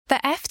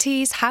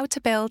FT's How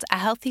to Build a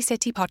Healthy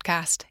City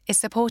podcast is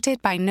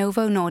supported by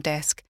Novo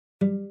Nordisk.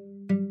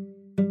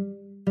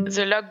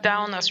 The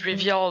lockdown has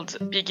revealed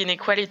big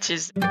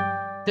inequalities.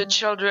 The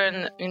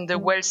children in the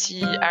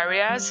wealthy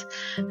areas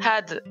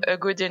had a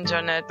good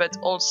internet, but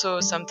also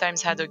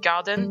sometimes had a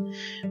garden,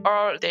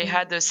 or they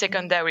had a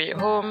secondary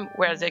home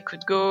where they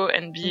could go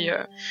and be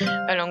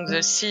along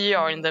the sea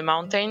or in the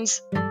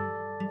mountains.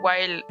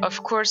 While,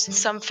 of course,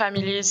 some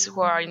families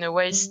who are in a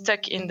way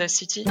stuck in the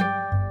city,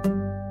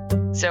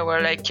 there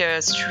were like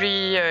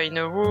three in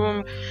a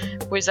room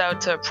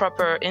without a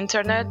proper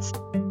internet.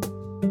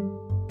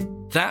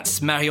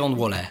 That's Marion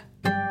Wallet,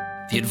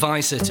 the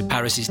advisor to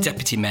Paris's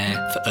deputy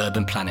mayor for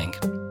urban planning.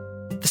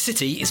 The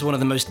city is one of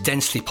the most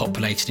densely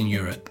populated in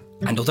Europe,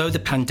 and although the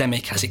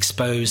pandemic has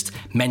exposed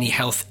many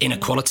health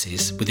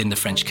inequalities within the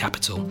French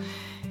capital,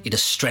 it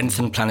has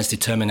strengthened planners'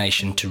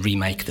 determination to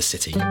remake the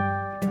city.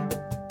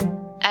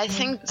 I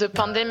think the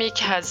pandemic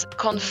has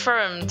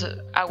confirmed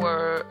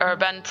our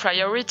urban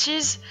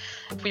priorities.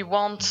 We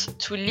want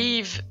to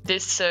leave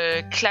this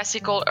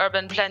classical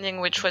urban planning,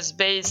 which was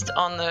based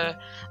on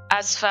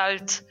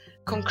asphalt,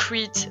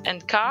 concrete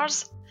and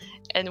cars.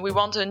 And we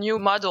want a new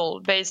model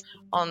based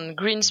on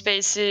green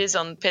spaces,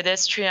 on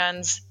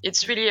pedestrians.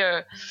 It's really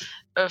a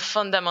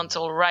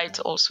fundamental right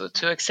also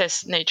to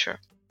access nature.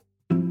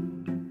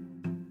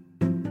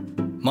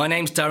 My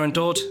name's Darren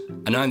Dodd,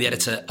 and I'm the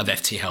editor of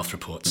FT Health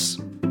Reports.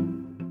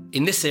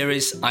 In this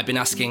series, I've been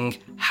asking,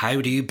 how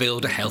do you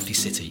build a healthy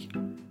city?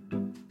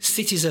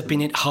 Cities have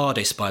been hit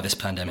hardest by this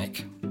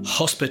pandemic.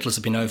 Hospitals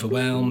have been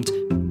overwhelmed,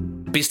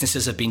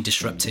 businesses have been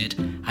disrupted,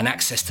 and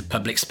access to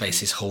public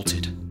spaces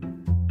halted.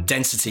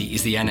 Density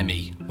is the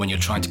enemy when you're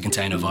trying to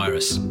contain a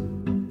virus.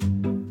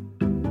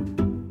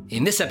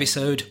 In this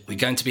episode, we're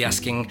going to be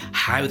asking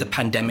how the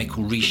pandemic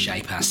will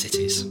reshape our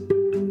cities.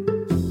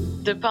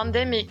 The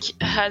pandemic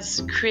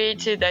has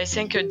created, I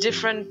think, a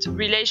different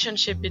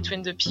relationship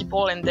between the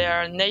people and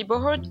their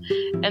neighborhood.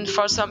 And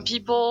for some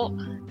people,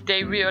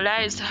 they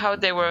realized how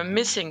they were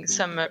missing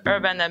some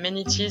urban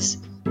amenities.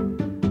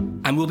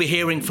 And we'll be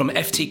hearing from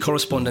FT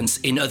correspondents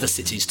in other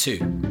cities too.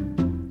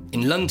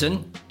 In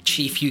London,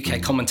 Chief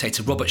UK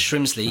commentator Robert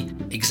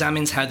Shrimsley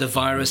examines how the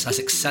virus has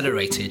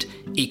accelerated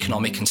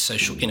economic and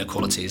social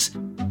inequalities.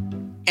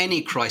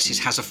 Any crisis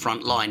has a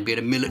front line, be it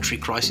a military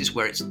crisis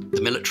where it's the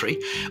military,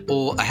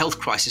 or a health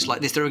crisis like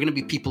this. There are going to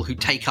be people who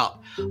take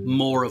up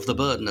more of the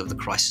burden of the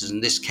crisis.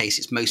 In this case,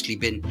 it's mostly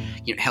been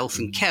health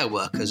and care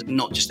workers,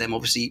 not just them,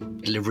 obviously,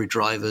 delivery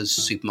drivers,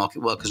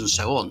 supermarket workers, and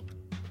so on.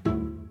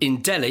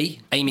 In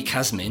Delhi, Amy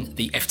Kasmin,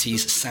 the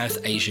FT's South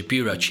Asia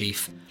Bureau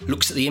Chief,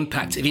 looks at the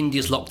impact of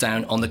India's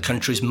lockdown on the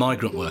country's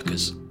migrant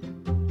workers.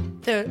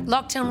 The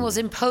lockdown was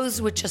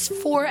imposed with just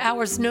 4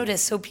 hours'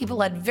 notice, so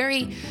people had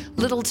very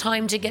little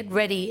time to get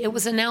ready. It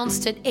was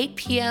announced at 8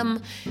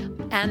 p.m.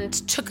 and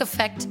took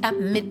effect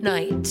at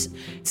midnight.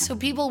 So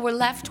people were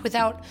left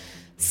without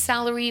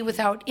salary,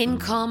 without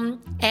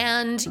income,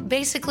 and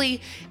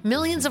basically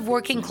millions of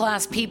working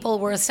class people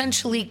were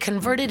essentially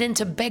converted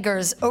into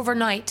beggars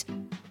overnight.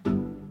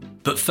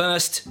 But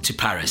first, to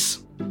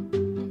Paris.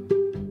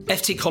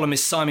 FT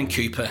columnist Simon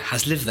Cooper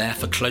has lived there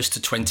for close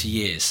to 20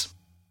 years.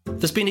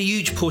 There's been a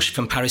huge push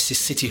from Paris's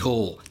City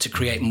Hall to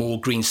create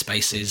more green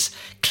spaces,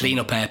 clean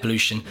up air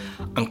pollution,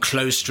 and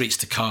close streets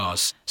to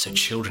cars so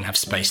children have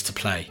space to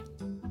play.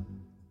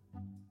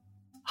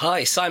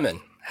 Hi, Simon.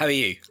 How are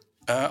you?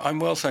 I'm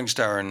well, thanks,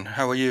 Darren.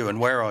 How are you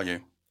and where are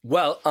you?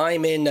 Well,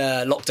 I'm in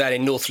lockdown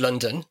in North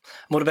London.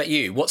 What about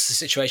you? What's the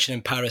situation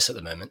in Paris at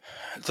the moment?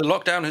 The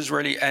lockdown has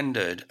really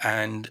ended,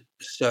 and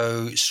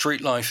so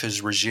street life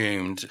has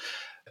resumed.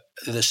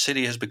 The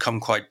city has become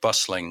quite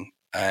bustling,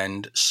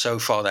 and so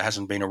far there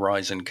hasn't been a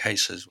rise in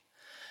cases.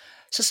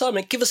 So,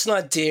 Simon, give us an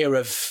idea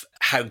of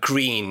how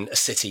green a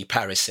city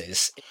Paris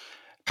is.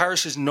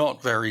 Paris is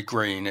not very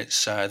green.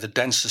 It's the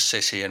densest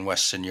city in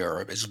Western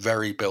Europe. It's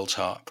very built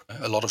up,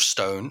 a lot of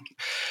stone.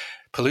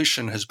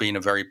 Pollution has been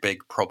a very big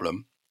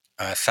problem.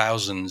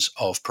 Thousands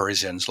of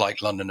Parisians,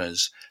 like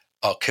Londoners,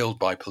 are killed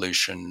by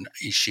pollution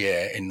each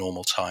year in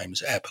normal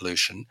times, air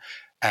pollution.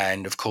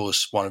 And of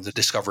course, one of the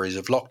discoveries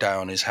of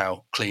lockdown is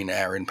how clean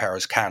air in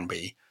Paris can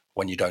be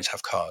when you don't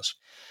have cars.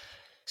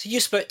 So you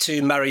spoke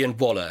to Marion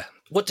Wallet.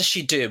 What does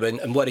she do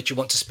and why did you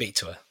want to speak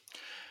to her?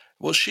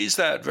 Well, she's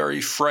that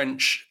very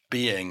French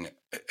being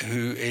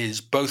who is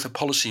both a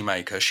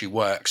policymaker, she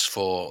works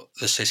for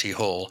the City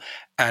Hall,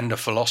 and a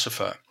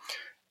philosopher.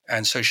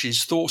 And so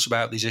she's thought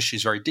about these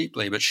issues very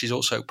deeply, but she's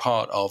also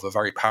part of a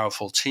very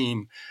powerful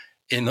team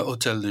in the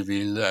Hôtel de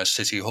Ville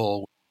City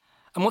Hall.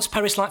 And what's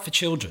Paris like for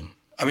children?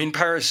 I mean,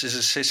 Paris is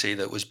a city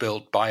that was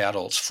built by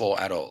adults for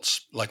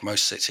adults, like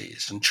most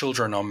cities, and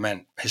children are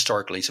meant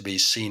historically to be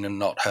seen and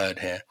not heard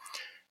here.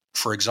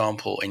 For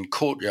example, in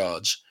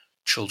courtyards,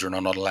 children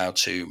are not allowed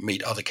to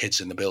meet other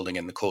kids in the building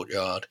in the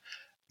courtyard,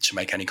 to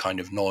make any kind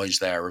of noise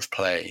there of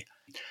play.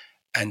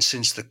 And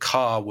since the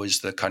car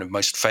was the kind of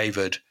most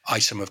favoured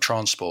item of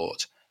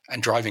transport,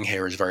 and driving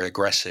here is very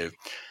aggressive,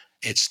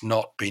 it's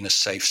not been a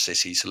safe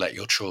city to let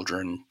your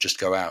children just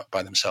go out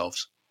by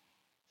themselves.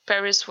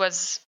 Paris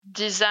was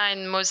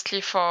designed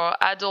mostly for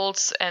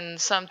adults, and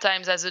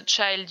sometimes as a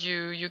child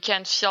you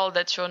can feel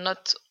that you're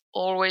not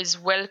always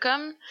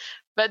welcome.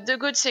 But the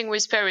good thing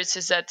with Paris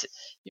is that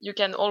you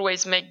can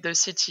always make the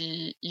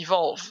city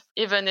evolve.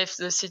 Even if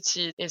the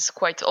city is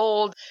quite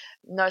old,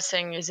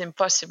 nothing is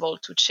impossible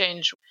to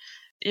change.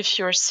 If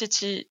your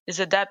city is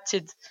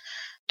adapted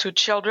to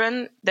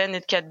children, then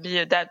it can be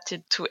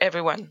adapted to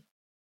everyone.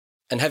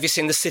 And have you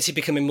seen the city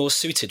becoming more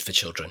suited for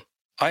children?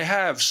 I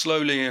have,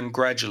 slowly and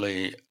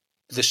gradually.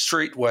 The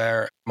street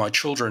where my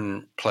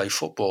children play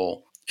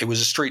football, it was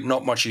a street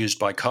not much used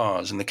by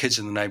cars, and the kids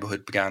in the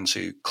neighborhood began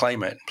to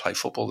claim it and play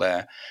football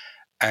there.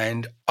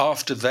 And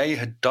after they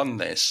had done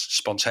this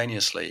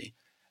spontaneously,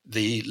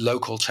 the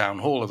local town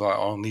hall of our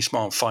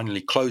arrondissement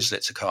finally closed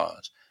it to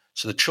cars.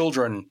 So the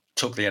children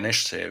took the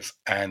initiative,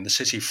 and the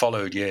city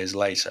followed years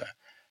later.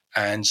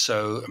 And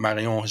so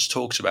Marion has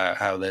talked about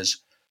how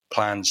there's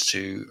plans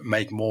to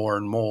make more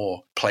and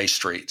more play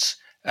streets,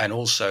 and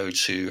also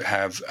to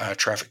have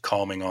traffic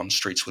calming on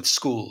streets with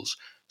schools,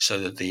 so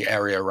that the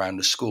area around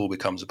the school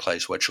becomes a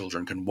place where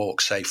children can walk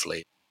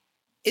safely.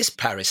 Is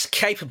Paris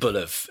capable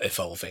of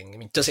evolving? I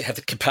mean, does it have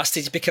the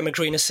capacity to become a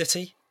greener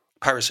city?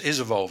 Paris is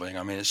evolving.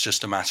 I mean, it's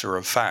just a matter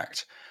of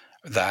fact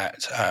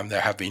that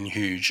there have been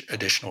huge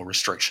additional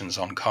restrictions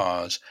on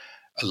cars,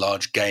 a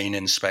large gain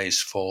in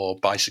space for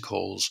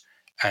bicycles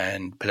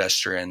and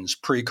pedestrians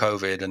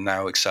pre-COVID and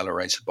now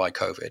accelerated by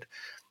COVID.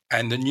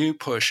 And the new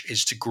push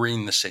is to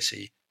green the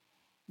city.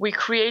 We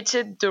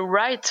created the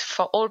right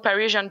for all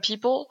Parisian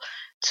people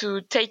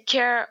to take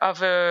care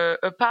of a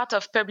part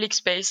of public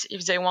space.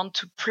 If they want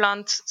to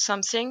plant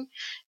something,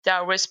 they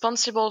are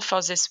responsible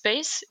for this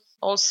space.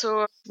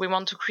 Also, we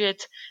want to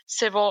create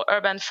several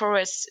urban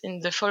forests in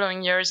the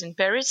following years in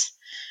Paris,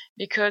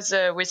 because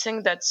we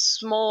think that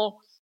small,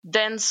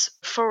 dense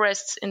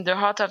forests in the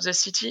heart of the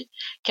city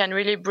can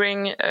really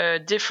bring a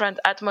different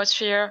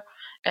atmosphere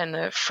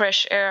and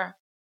fresh air.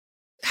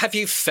 Have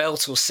you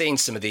felt or seen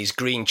some of these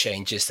green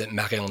changes that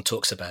Marion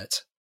talks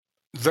about?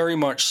 Very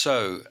much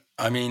so.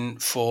 I mean,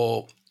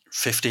 for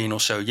 15 or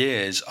so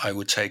years, I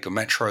would take a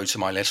metro to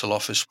my little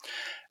office.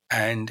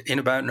 And in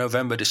about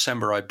November,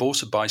 December, I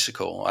bought a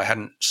bicycle. I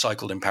hadn't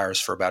cycled in Paris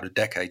for about a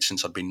decade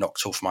since I'd been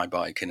knocked off my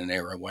bike in an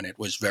era when it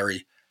was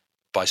very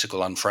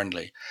bicycle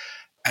unfriendly.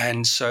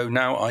 And so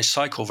now I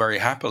cycle very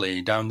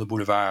happily down the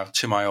boulevard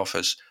to my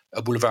office,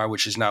 a boulevard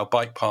which is now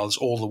bike paths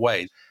all the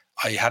way.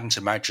 I hadn't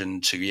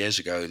imagined 2 years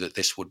ago that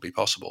this would be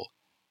possible.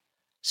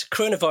 So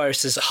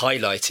coronavirus has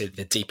highlighted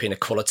the deep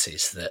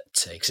inequalities that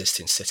exist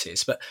in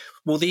cities, but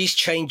will these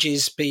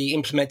changes be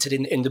implemented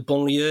in the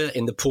banlieue,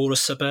 in the poorer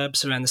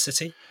suburbs around the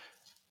city?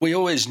 We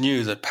always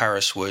knew that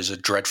Paris was a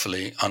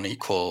dreadfully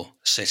unequal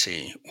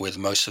city, with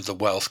most of the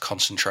wealth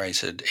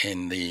concentrated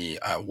in the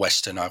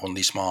western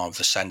arrondissement of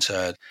the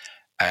centre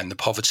and the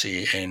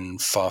poverty in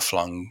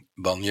far-flung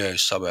banlieue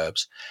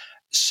suburbs.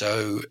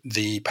 So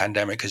the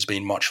pandemic has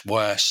been much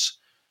worse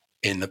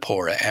in the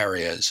poorer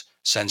areas.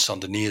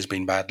 Seine-Saint-Denis has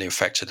been badly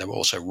affected. There were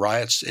also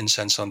riots in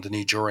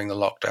Seine-Saint-Denis during the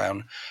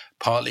lockdown,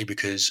 partly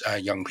because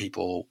young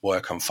people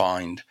were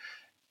confined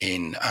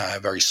in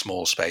very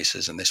small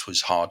spaces, and this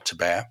was hard to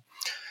bear.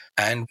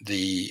 And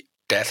the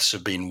deaths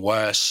have been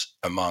worse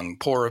among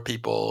poorer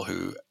people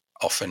who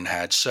often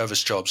had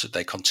service jobs that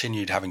they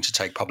continued having to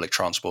take public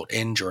transport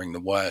in during the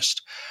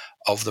worst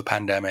of the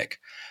pandemic,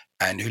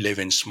 and who live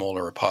in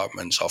smaller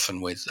apartments,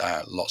 often with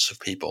lots of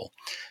people.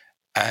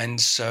 And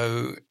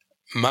so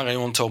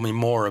Marion told me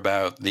more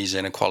about these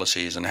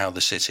inequalities and how the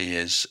city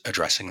is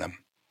addressing them.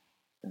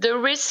 The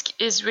risk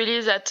is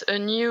really that a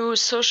new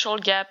social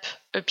gap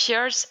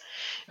appears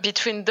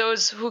between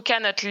those who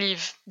cannot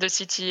leave the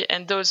city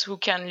and those who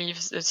can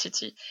leave the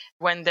city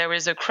when there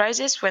is a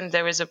crisis, when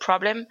there is a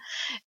problem.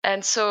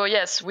 And so,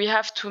 yes, we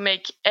have to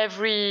make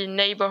every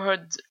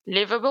neighborhood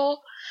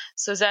livable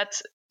so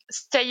that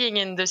staying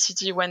in the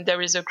city when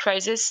there is a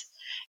crisis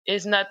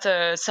is not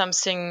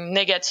something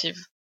negative.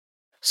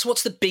 So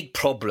what's the big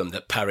problem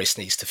that Paris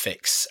needs to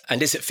fix,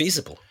 and is it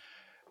feasible?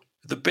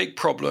 The big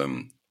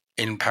problem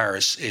in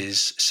Paris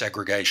is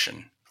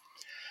segregation.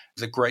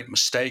 The great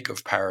mistake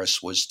of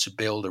Paris was to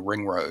build a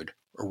ring road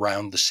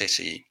around the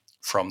city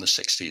from the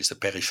 60s, the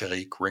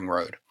Périphérique Ring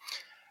Road.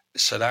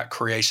 So that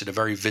created a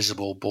very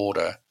visible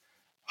border,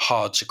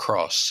 hard to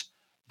cross,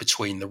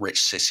 between the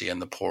rich city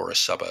and the poorer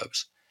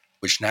suburbs,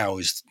 which now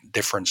is the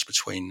difference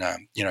between,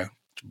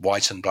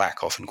 white and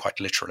black, often quite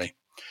literally.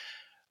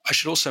 I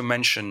should also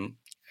mention,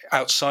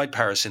 outside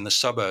Paris in the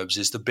suburbs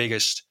is the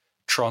biggest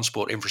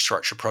transport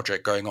infrastructure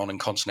project going on in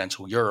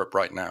continental Europe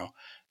right now.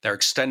 They're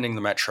extending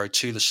the metro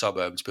to the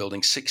suburbs,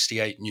 building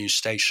 68 new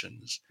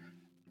stations.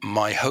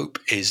 My hope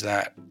is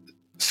that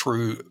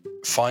through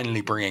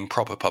finally bringing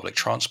proper public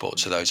transport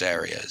to those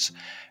areas,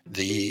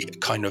 the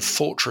kind of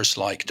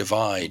fortress-like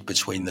divide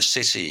between the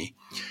city,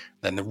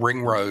 then the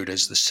ring road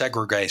as the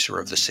segregator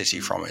of the city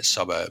from its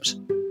suburbs,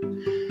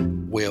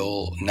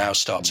 will now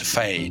start to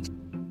fade.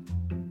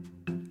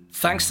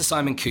 Thanks to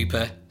Simon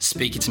Cooper,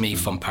 speaking to me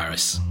from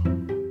Paris.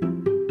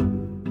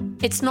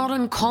 It's not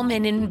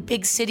uncommon in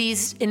big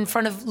cities in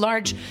front of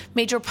large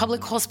major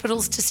public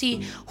hospitals to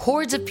see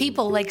hordes of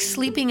people like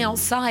sleeping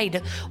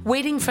outside,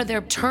 waiting for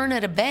their turn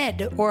at a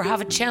bed or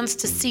have a chance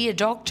to see a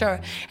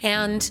doctor.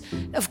 And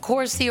of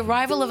course, the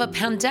arrival of a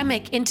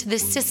pandemic into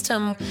this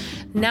system,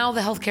 now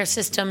the healthcare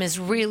system is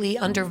really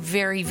under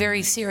very,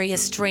 very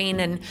serious strain.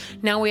 And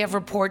now we have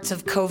reports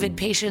of COVID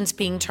patients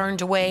being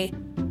turned away.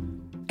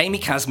 Amy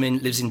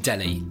Kasmin lives in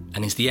Delhi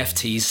and is the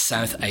FT's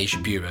South Asia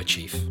Bureau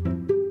Chief.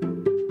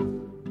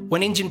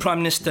 When Indian Prime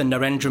Minister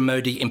Narendra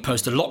Modi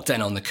imposed a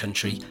lockdown on the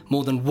country,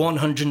 more than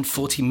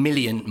 140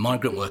 million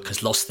migrant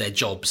workers lost their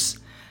jobs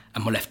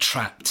and were left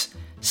trapped,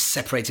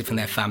 separated from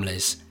their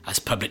families as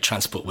public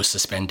transport was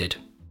suspended.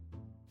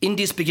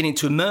 India's beginning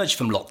to emerge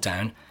from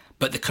lockdown,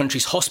 but the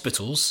country's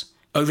hospitals,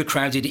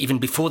 overcrowded even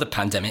before the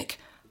pandemic,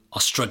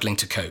 are struggling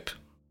to cope.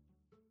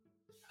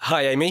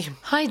 Hi, Amy.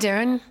 Hi,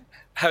 Darren.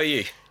 How are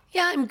you?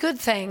 Yeah, I'm good,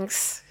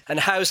 thanks. And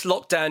how's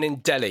lockdown in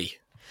Delhi?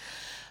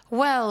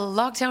 Well,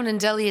 lockdown in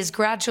Delhi is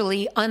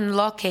gradually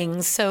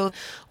unlocking, so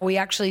we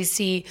actually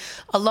see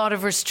a lot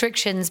of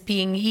restrictions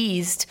being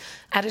eased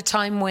at a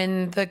time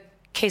when the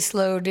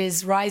caseload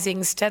is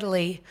rising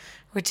steadily,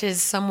 which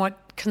is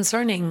somewhat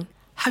concerning.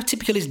 How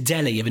typical is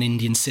Delhi of an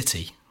Indian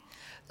city?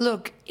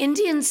 Look,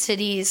 Indian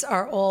cities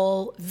are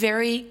all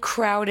very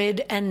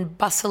crowded and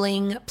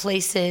bustling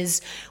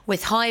places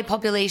with high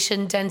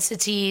population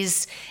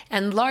densities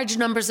and large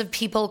numbers of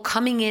people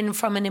coming in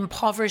from an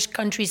impoverished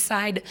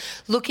countryside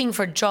looking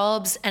for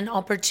jobs and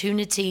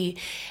opportunity.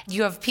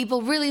 You have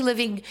people really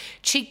living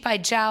cheek by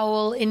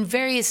jowl in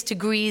various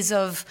degrees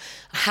of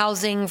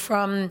housing,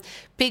 from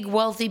big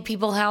wealthy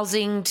people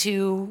housing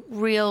to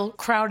real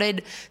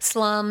crowded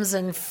slums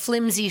and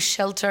flimsy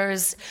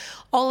shelters.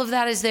 All of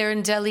that is there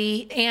in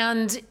Delhi,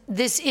 and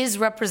this is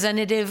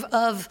representative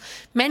of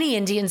many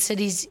Indian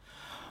cities.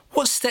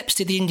 What steps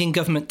did the Indian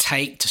government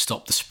take to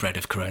stop the spread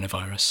of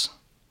coronavirus?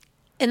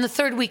 In the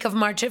third week of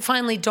March, it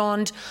finally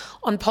dawned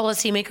on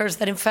policymakers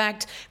that, in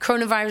fact,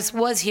 coronavirus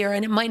was here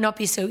and it might not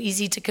be so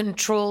easy to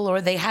control,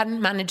 or they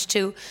hadn't managed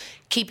to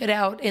keep it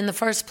out in the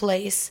first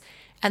place.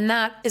 And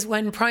that is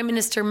when Prime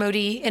Minister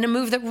Modi, in a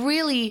move that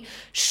really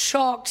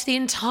shocked the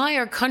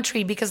entire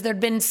country because there'd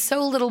been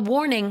so little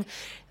warning,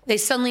 they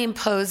suddenly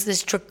imposed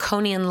this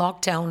draconian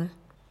lockdown.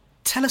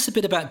 Tell us a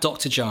bit about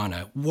Dr.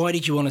 Jana. Why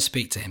did you want to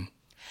speak to him?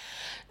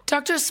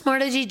 Dr.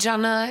 Smartaji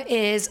Jana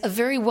is a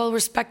very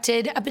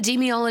well-respected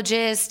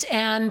epidemiologist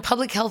and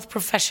public health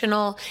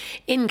professional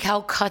in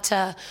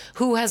Calcutta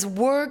who has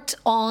worked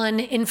on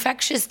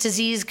infectious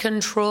disease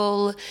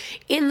control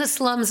in the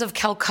slums of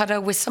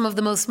Calcutta with some of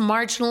the most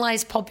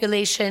marginalized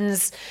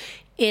populations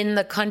in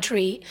the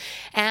country.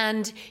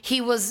 And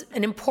he was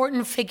an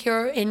important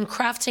figure in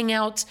crafting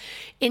out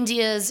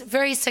India's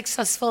very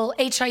successful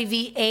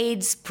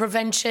HIV/AIDS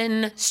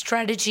prevention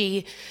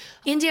strategy.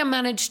 India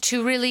managed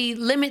to really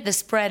limit the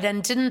spread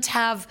and didn't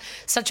have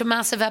such a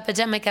massive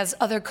epidemic as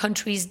other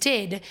countries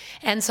did.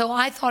 And so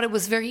I thought it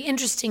was very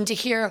interesting to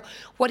hear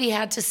what he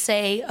had to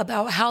say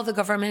about how the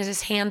government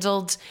has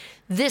handled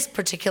this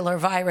particular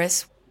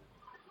virus.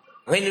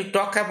 When you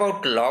talk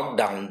about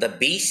lockdown, the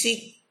basic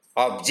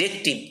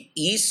objective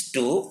is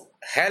to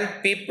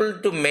help people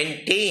to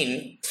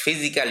maintain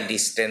physical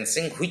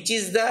distancing, which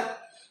is the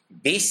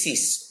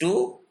basis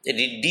to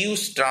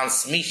reduce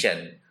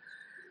transmission.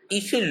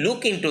 If you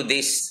look into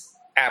this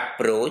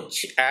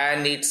approach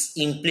and its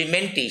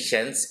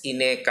implementations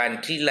in a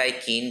country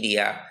like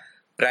India,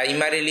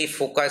 primarily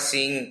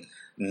focusing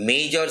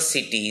major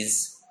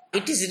cities,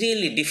 it is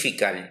really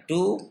difficult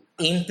to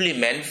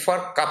implement for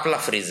a couple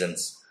of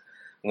reasons.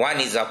 One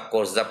is, of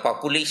course, the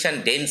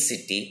population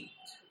density,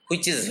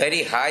 which is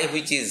very high,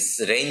 which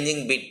is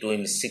ranging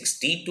between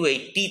 60 to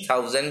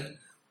 80,000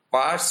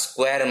 per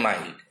square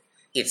mile.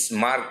 Its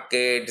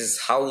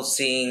markets,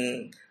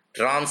 housing,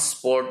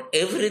 transport,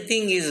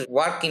 everything is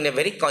work in a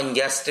very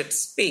congested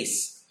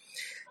space.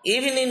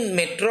 Even in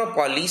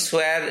metropolis,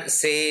 where,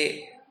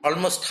 say,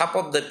 almost half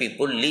of the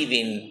people live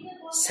in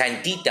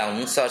shanty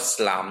towns or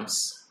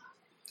slums,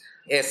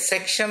 a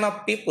section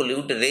of people,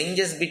 it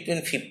ranges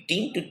between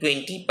 15 to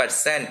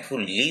 20% who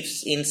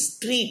lives in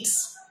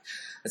streets.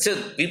 So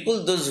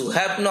people, those who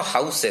have no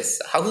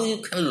houses, how you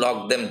can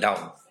lock them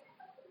down?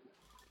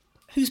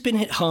 Who's been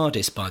hit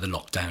hardest by the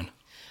lockdown?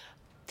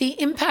 The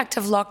impact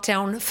of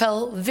lockdown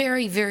fell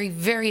very, very,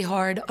 very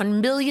hard on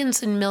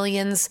millions and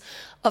millions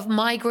of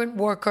migrant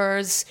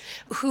workers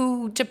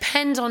who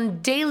depend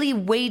on daily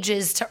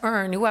wages to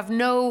earn, who have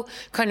no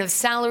kind of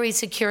salary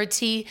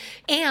security,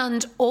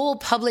 and all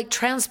public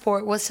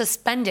transport was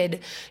suspended.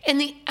 In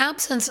the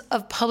absence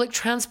of public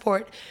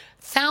transport,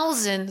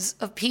 thousands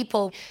of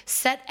people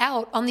set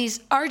out on these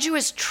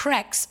arduous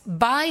treks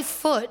by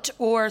foot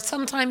or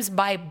sometimes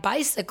by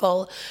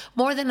bicycle,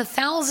 more than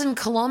 1,000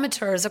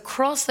 kilometers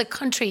across the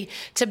country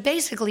to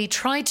basically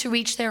try to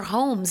reach their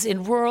homes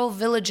in rural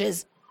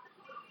villages.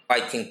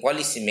 I think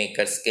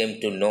policymakers came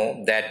to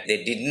know that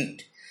they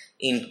didn't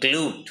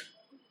include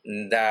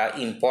the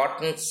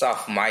importance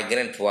of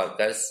migrant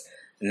workers.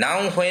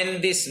 Now, when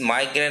these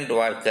migrant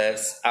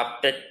workers,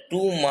 after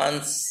 2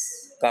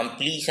 months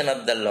completion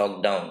of the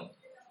lockdown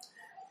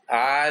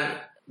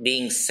are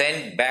being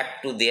sent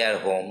back to their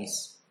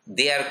homes.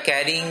 They are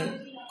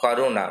carrying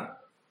corona,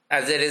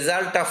 as a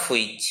result of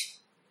which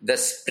the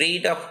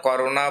spread of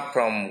corona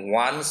from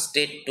one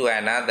state to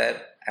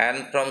another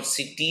and from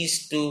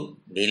cities to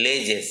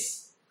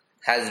villages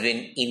has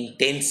been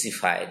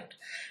intensified.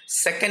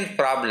 Second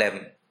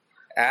problem,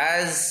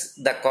 as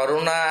the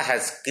corona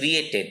has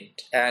created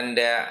and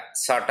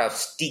sort of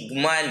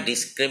stigma and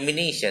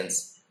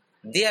discriminations,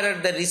 they are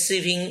at the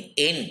receiving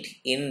end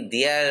in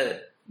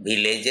their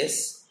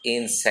villages,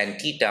 in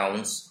shanty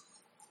towns,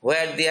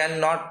 where they are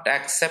not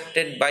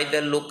accepted by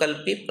the local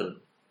people.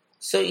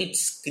 So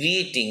it's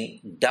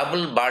creating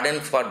double burden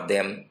for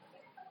them.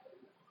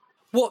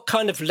 What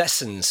kind of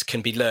lessons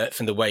can be learnt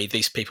from the way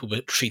these people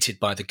were treated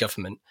by the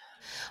government?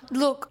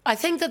 Look, I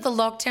think that the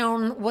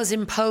lockdown was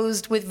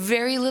imposed with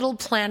very little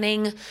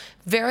planning,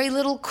 very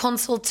little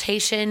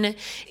consultation.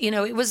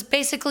 It was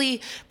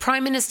basically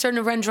Prime Minister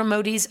Narendra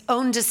Modi's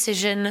own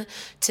decision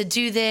to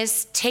do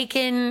this,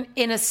 taken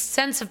in a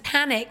sense of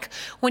panic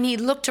when he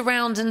looked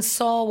around and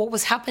saw what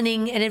was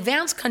happening in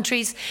advanced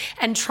countries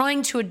and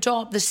trying to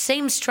adopt the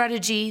same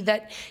strategy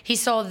that he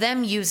saw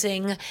them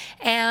using.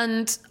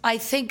 And I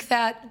think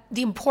that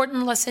the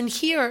important lesson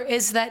here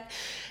is that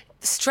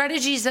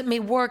strategies that may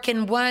work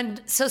in one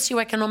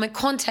socioeconomic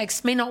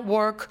context may not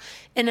work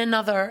in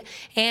another.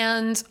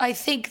 And I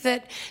think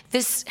that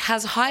this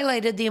has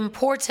highlighted the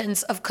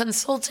importance of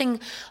consulting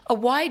a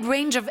wide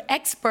range of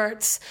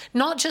experts,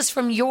 not just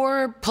from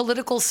your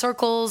political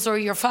circles or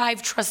your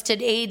 5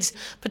 trusted aides,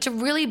 but to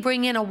really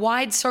bring in a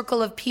wide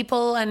circle of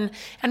people and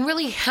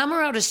really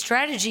hammer out a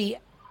strategy.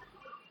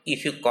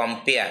 If you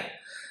compare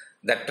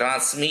the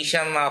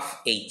transmission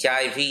of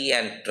HIV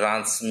and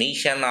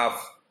transmission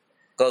of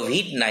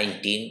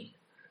COVID-19,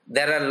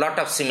 there are a lot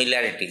of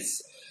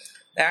similarities.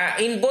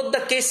 In both the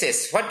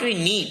cases, what we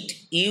need,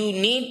 you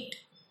need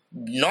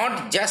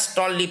not just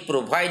only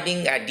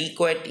providing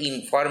adequate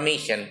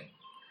information,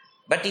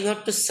 but you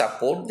have to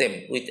support them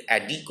with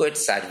adequate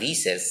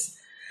services,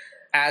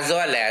 as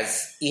well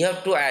as you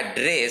have to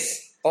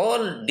address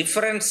all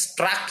different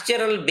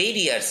structural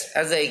barriers,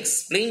 as I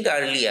explained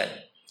earlier.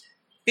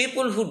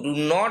 People who do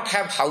not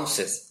have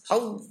houses,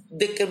 how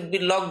they can be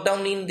locked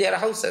down in their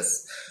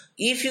houses?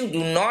 If you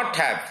do not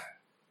have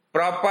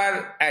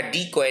proper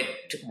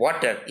adequate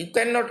water, you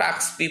cannot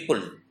ask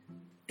people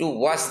to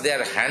wash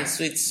their hands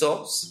with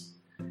soaps.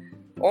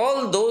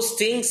 All those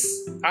things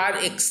are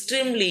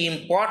extremely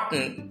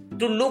important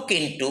to look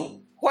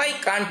into. Why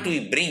can't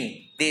we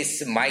bring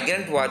these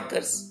migrant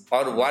workers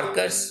or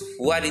workers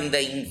who are in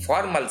the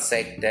informal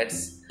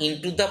sectors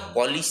into the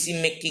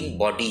policy making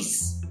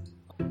bodies?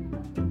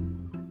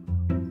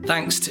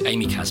 Thanks to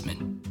Amy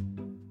Casmin.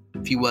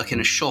 If you work in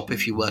a shop,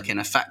 if you work in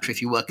a factory,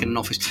 if you work in an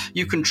office,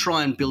 you can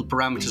try and build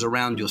parameters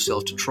around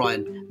yourself to try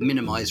and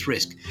minimize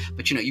risk.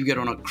 But, you get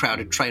on a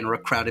crowded train or a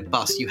crowded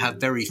bus, you have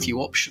very few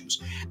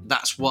options.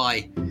 That's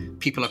why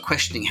people are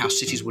questioning how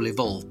cities will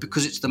evolve,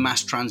 because it's the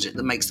mass transit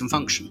that makes them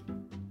function.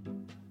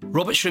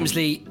 Robert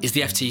Shrimsley is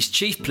the FT's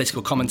chief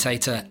political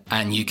commentator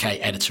and UK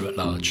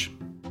editor-at-large.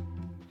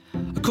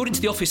 According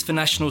to the Office for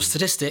National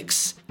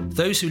Statistics,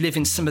 those who live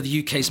in some of the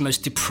UK's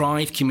most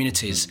deprived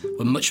communities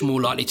were much more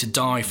likely to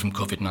die from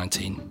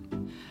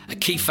COVID-19. A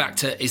key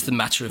factor is the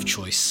matter of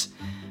choice.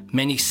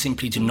 Many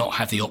simply do not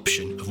have the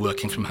option of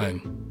working from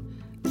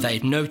home. They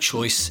have no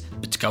choice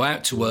but to go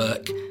out to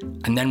work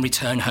and then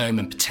return home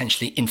and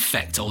potentially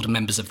infect older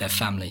members of their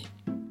family.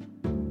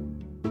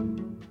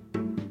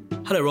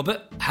 Hello,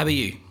 Robert. How are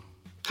you?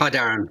 Hi,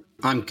 Darren.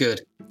 I'm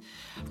good.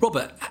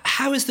 Robert,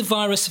 how has the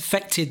virus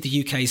affected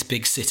the UK's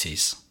big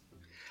cities?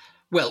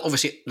 Well,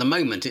 obviously, at the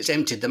moment, it's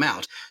emptied them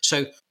out.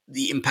 So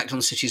the impact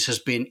on cities has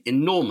been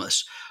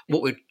enormous.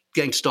 What we're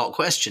going to start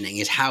questioning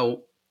is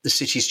how the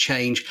cities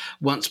change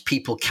once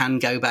people can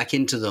go back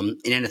into them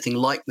in anything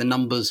like the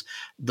numbers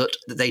that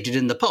they did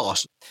in the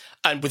past.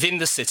 And within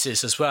the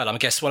cities as well. I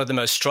guess one of the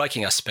most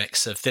striking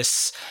aspects of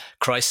this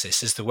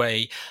crisis is the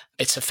way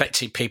it's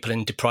affected people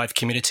in deprived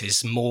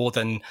communities more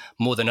than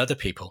other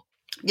people.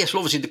 Yes,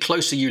 well, obviously, the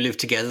closer you live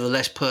together, the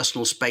less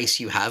personal space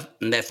you have,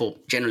 and therefore,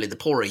 generally, the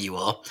poorer you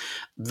are,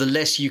 the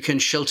less you can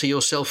shelter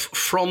yourself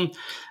from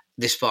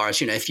this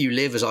virus. If you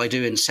live, as I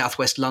do, in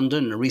southwest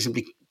London, a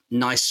reasonably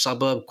nice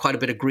suburb, quite a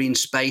bit of green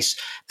space,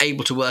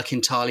 able to work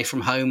entirely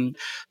from home,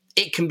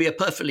 it can be a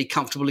perfectly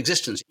comfortable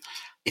existence.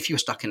 If you're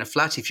stuck in a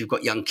flat, if you've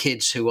got young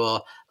kids who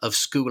are of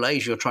school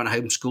age, you're trying to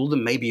homeschool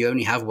them, maybe you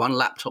only have one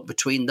laptop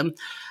between them.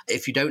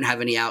 If you don't have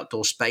any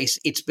outdoor space,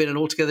 it's been an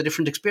altogether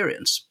different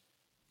experience.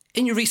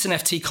 In your recent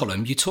FT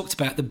column, you talked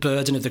about the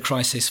burden of the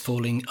crisis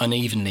falling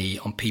unevenly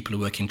on people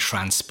who work in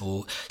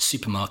transport,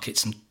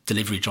 supermarkets and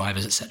delivery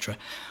drivers, etc.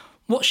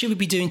 What should we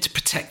be doing to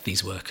protect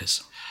these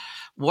workers?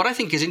 What I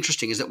think is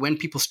interesting is that when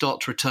people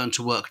start to return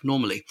to work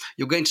normally,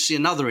 you're going to see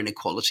another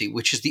inequality,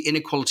 which is the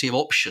inequality of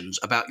options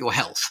about your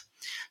health.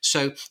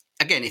 So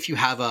again, if you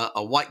have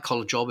a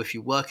white-collar job, if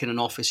you work in an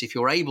office, if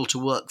you're able to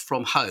work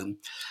from home,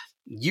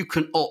 you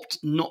can opt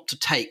not to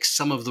take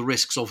some of the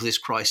risks of this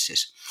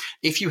crisis.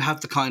 If you have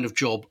the kind of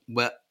job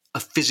where a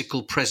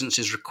physical presence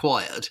is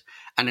required,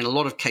 and in a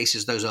lot of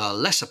cases those are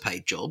lesser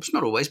paid jobs,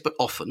 not always, but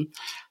often,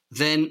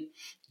 then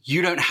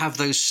you don't have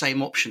those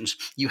same options.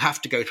 You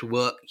have to go to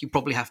work. You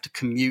probably have to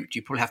commute.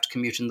 You probably have to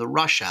commute in the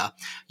rush hour.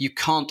 You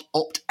can't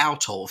opt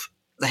out of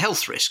the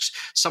health risks.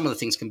 Some of the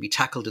things can be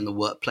tackled in the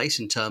workplace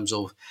in terms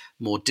of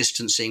more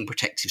distancing,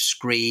 protective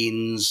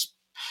screens.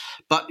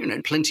 But,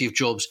 plenty of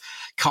jobs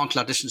can't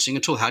allow distancing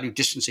at all. How do you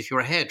distance if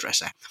you're a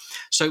hairdresser?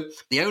 So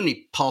the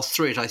only path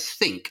through it, I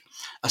think,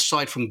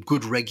 aside from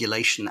good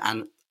regulation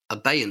and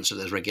abeyance of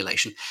those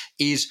regulation,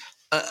 is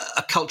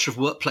a culture of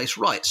workplace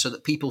rights so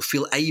that people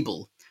feel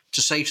able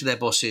to say to their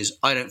bosses,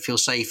 I don't feel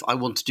safe, I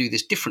want to do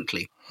this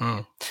differently.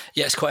 Yeah,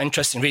 it's quite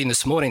interesting reading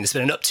this morning. There's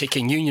been an uptick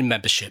in union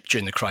membership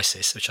during the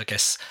crisis, which I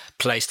guess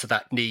plays to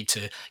that need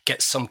to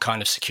get some kind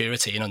of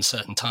security in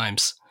uncertain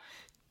times.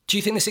 Do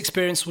you think this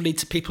experience will lead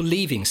to people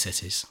leaving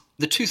cities?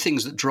 The two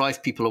things that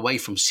drive people away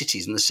from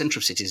cities and the centre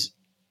of cities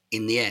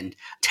in the end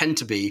tend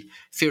to be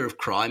fear of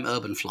crime,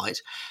 urban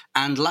flight,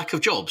 and lack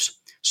of jobs.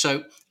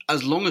 So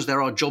as long as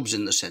there are jobs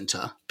in the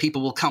centre,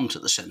 people will come to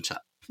the centre.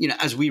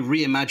 As we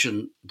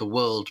reimagine the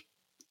world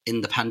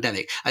in the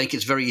pandemic, I think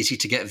it's very easy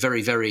to get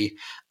very, very,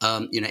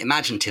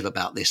 imaginative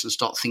about this and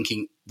start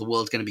thinking the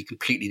world's going to be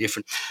completely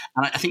different.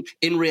 And I think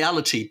in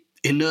reality,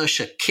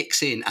 inertia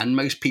kicks in and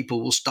most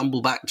people will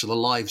stumble back to the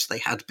lives they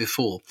had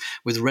before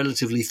with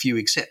relatively few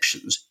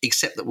exceptions,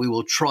 except that we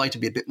will try to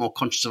be a bit more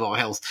conscious of our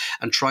health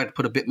and try to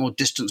put a bit more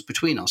distance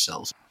between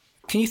ourselves.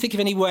 Can you think of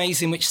any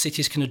ways in which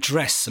cities can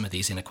address some of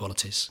these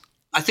inequalities?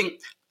 I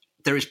think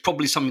there is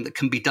probably something that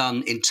can be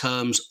done in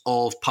terms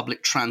of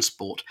public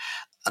transport.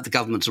 The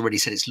government's already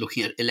said it's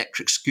looking at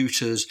electric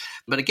scooters.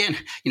 But again,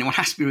 one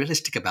has to be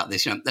realistic about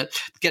this.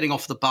 Getting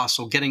off the bus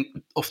or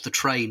getting off the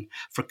train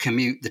for a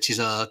commute that is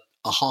a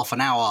half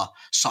an hour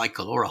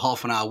cycle or a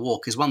half an hour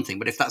walk is one thing.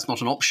 But if that's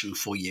not an option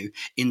for you,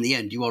 in the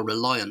end, you are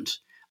reliant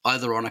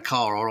either on a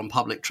car or on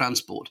public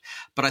transport.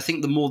 But I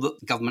think the more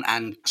that government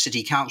and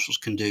city councils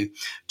can do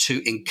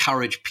to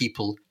encourage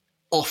people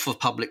off of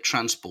public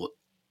transport,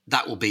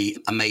 that will be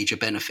a major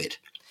benefit.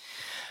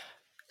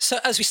 So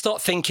as we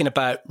start thinking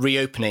about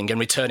reopening and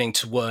returning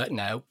to work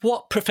now,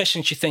 what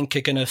professions do you think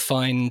are going to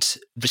find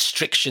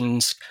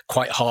restrictions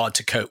quite hard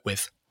to cope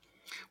with?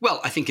 Well,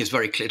 I think it's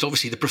very clear. It's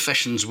obviously the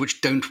professions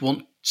which don't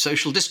want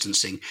social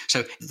distancing.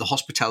 So the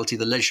hospitality,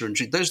 the leisure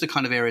industry, those are the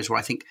kind of areas where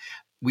I think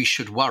we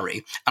should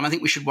worry. And I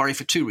think we should worry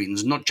for two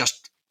reasons, not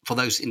just for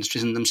those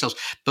industries in themselves,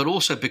 but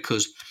also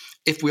because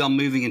if we are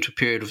moving into a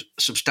period of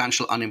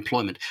substantial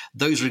unemployment,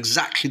 those are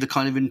exactly the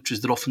kind of industries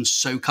that often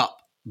soak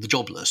up the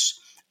jobless.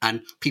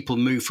 And people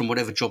move from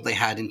whatever job they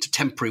had into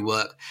temporary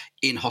work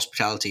in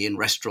hospitality, in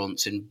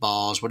restaurants, in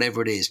bars,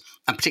 whatever it is.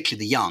 And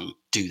particularly the young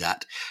do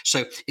that.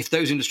 So if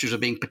those industries are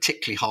being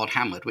particularly hard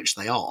hammered, which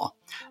they are,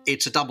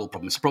 it's a double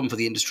problem. It's a problem for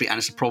the industry and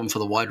it's a problem for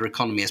the wider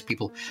economy as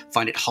people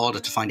find it harder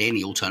to find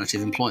any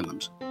alternative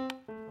employment.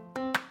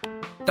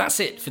 That's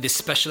it for this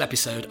special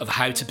episode of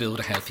How to Build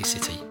a Healthy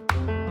City.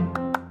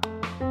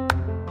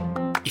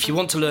 If you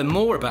want to learn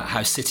more about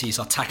how cities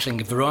are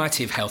tackling a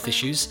variety of health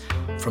issues,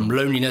 from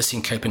loneliness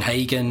in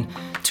Copenhagen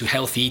to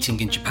healthy eating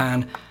in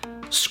Japan,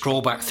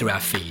 scroll back through our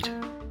feed.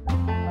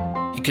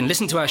 You can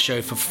listen to our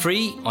show for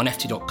free on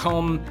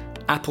ft.com,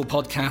 Apple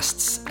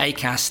Podcasts,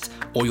 Acast,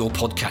 or your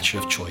podcatcher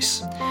of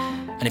choice.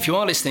 And if you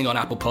are listening on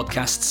Apple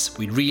Podcasts,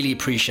 we'd really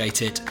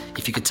appreciate it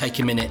if you could take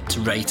a minute to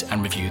rate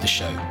and review the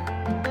show.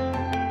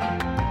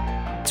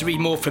 To read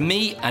more from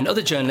me and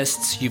other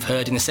journalists you've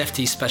heard in this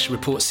FT Special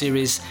Report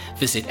series,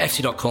 visit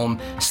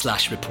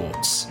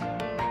ft.com/reports.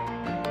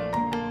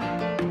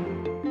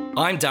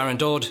 I'm Darren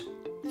Dodd.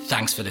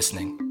 Thanks for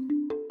listening.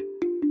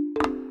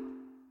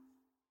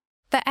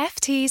 The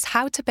FT's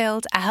How to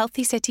Build a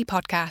Healthy City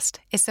podcast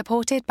is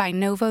supported by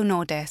Novo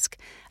Nordisk,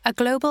 a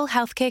global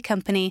healthcare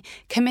company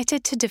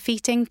committed to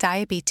defeating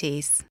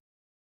diabetes.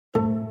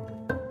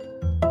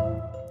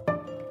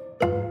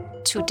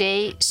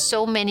 Today,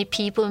 so many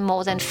people,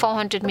 more than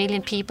 400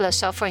 million people are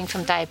suffering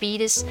from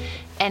diabetes,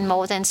 and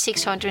more than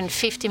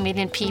 650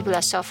 million people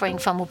are suffering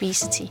from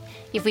obesity.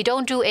 If we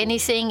don't do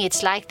anything,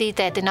 it's likely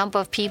that the number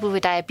of people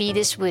with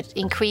diabetes would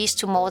increase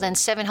to more than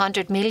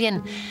 700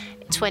 million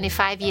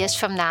 25 years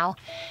from now.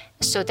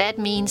 So that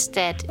means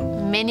that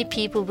many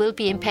people will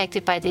be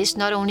impacted by this,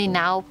 not only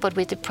now, but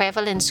with the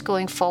prevalence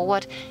going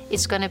forward,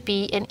 it's going to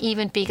be an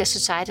even bigger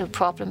societal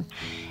problem.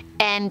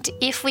 And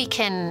if we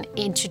can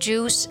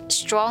introduce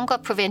stronger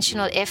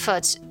preventional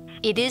efforts,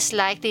 it is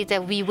likely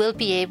that we will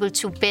be able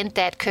to bend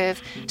that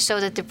curve so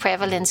that the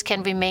prevalence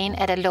can remain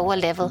at a lower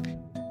level.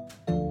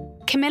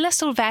 Camilla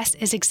Sylvestre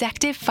is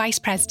Executive Vice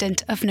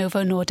President of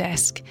Novo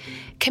Nordisk.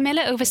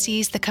 Camilla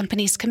oversees the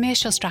company's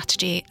commercial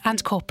strategy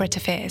and corporate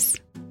affairs.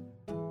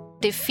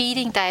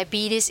 Defeating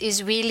diabetes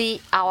is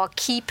really our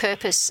key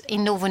purpose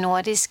in Novo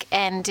Nordisk,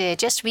 and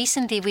just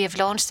recently we have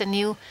launched a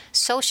new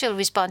social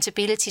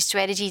responsibility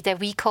strategy that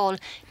we call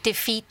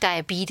Defeat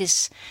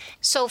Diabetes.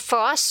 So for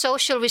us,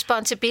 social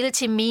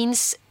responsibility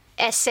means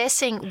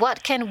assessing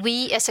what can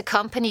we as a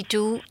company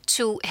do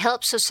to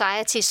help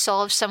society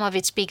solve some of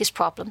its biggest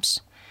problems.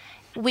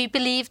 We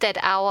believe that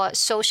our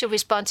social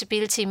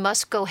responsibility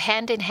must go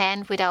hand in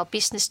hand with our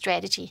business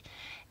strategy.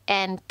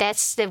 And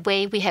that's the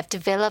way we have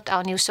developed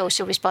our new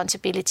social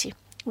responsibility,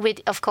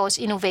 with, of course,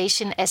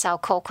 innovation as our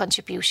core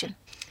contribution.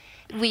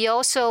 We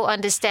also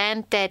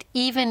understand that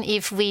even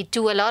if we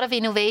do a lot of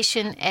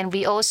innovation and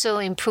we also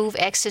improve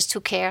access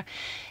to care,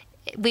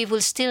 we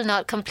will still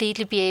not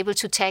completely be able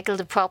to tackle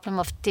the problem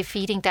of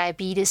defeating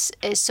diabetes.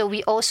 So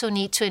we also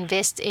need to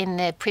invest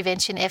in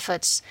prevention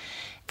efforts.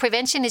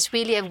 Prevention is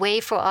really a way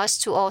for us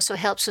to also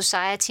help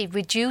society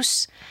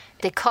reduce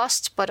the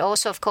cost, but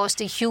also, of course,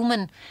 the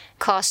human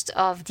cost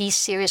of these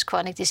serious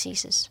chronic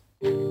diseases.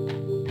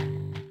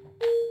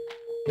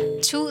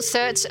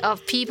 2/3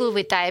 of people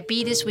with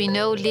diabetes we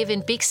know live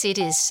in big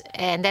cities,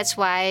 and that's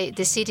why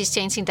the Cities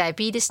Changing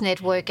Diabetes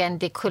Network and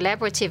the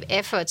collaborative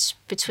efforts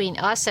between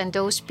us and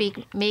those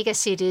big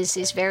megacities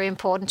is very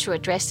important to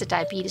address the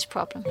diabetes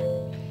problem.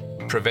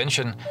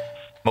 Prevention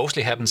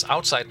mostly happens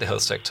outside the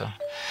health sector.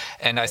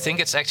 And I think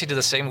it's actually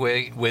the same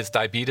way with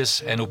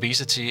diabetes and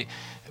obesity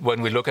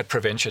when we look at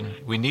prevention.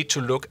 We need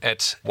to look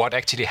at what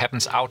actually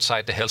happens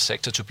outside the health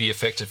sector to be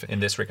effective in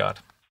this regard.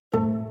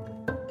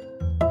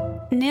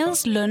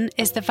 Niels Lund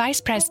is the Vice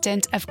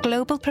President of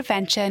Global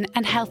Prevention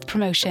and Health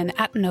Promotion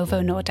at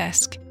Novo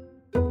Nordisk.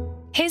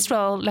 His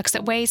role looks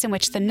at ways in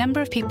which the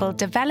number of people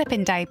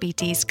developing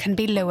diabetes can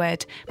be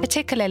lowered,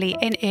 particularly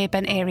in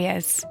urban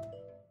areas.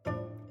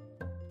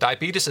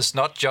 Diabetes is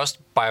not just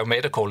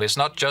biomedical. It's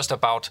not just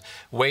about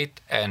weight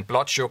and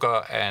blood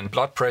sugar and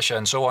blood pressure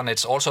and so on.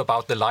 It's also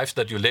about the life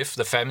that you live,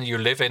 the family you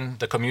live in,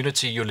 the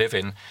community you live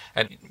in.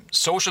 And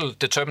social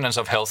determinants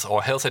of health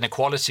or health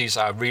inequalities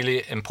are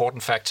really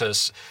important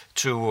factors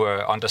to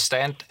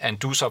understand and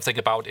do something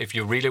about if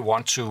you really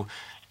want to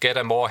get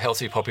a more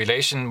healthy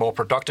population, more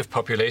productive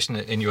population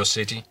in your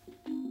city.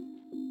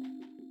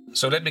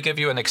 So let me give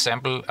you an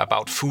example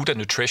about food and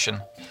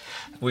nutrition.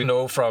 We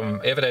know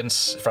from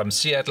evidence from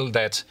Seattle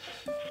that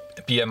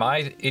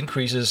BMI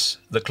increases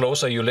the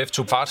closer you live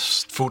to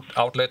fast food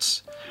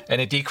outlets,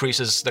 and it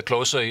decreases the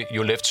closer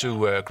you live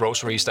to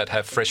groceries that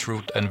have fresh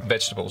fruit and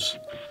vegetables.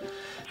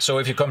 So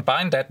if you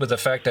combine that with the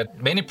fact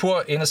that many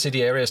poor inner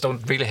city areas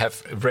don't really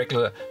have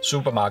regular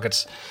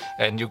supermarkets,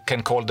 and you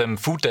can call them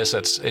food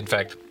deserts, in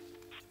fact,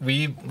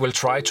 we will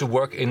try to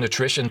work in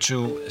nutrition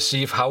to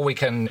see how we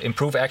can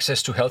improve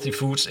access to healthy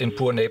foods in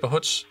poor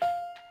neighborhoods.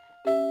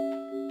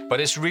 But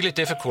it's really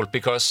difficult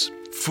because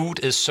food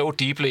is so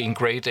deeply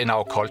ingrained in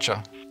our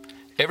culture.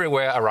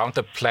 Everywhere around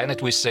the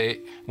planet we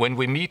say, when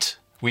we meet,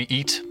 we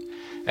eat.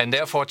 And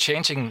therefore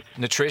changing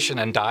nutrition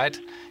and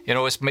diet,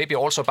 is maybe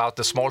also about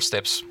the small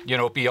steps,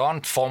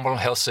 beyond formal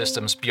health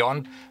systems,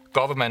 beyond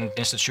government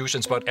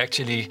institutions, but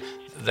actually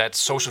that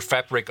social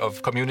fabric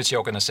of community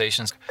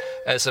organizations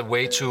as a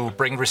way to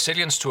bring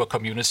resilience to a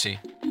community.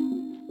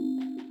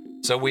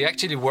 So we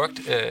actually worked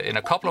in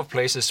a couple of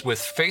places with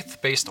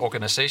faith-based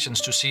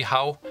organizations to see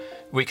how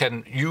we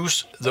can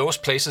use those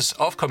places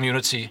of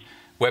community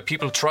where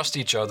people trust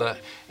each other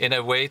in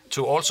a way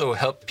to also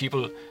help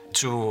people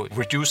to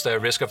reduce their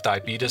risk of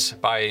diabetes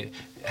by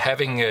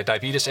having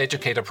diabetes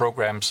educator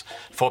programs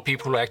for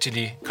people who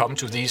actually come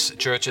to these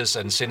churches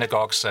and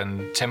synagogues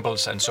and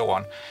temples and so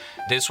on.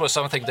 This was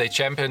something they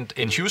championed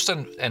in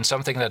Houston and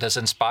something that has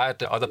inspired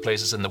the other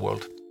places in the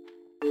world.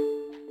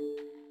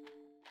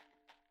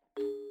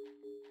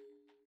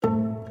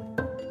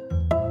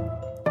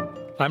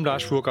 I'm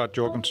Lars Furgaard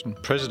Jorgensen,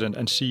 President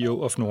and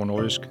CEO of Novo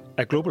Nordisk,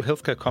 a global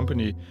healthcare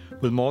company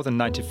with more than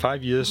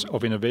 95 years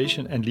of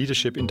innovation and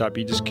leadership in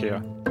diabetes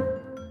care.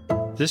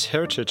 This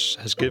heritage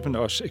has given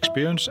us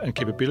experience and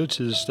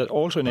capabilities that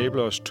also enable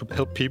us to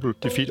help people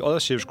defeat other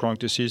serious chronic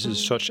diseases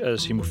such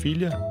as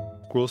hemophilia,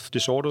 growth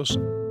disorders,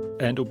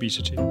 and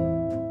obesity.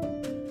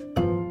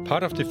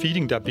 Part of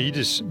defeating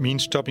diabetes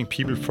means stopping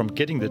people from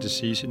getting the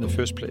disease in the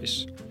first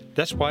place.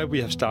 That's why we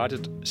have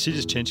started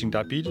Cities Changing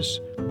Diabetes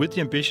with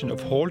the ambition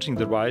of halting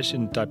the rise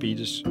in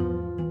diabetes.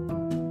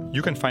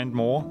 You can find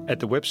more at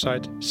the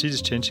website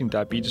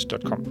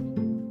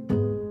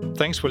citieschangingdiabetes.com.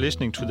 Thanks for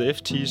listening to the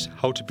FT's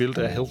How to Build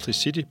a Healthy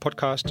City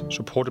podcast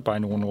supported by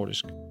Novo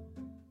Nordisk.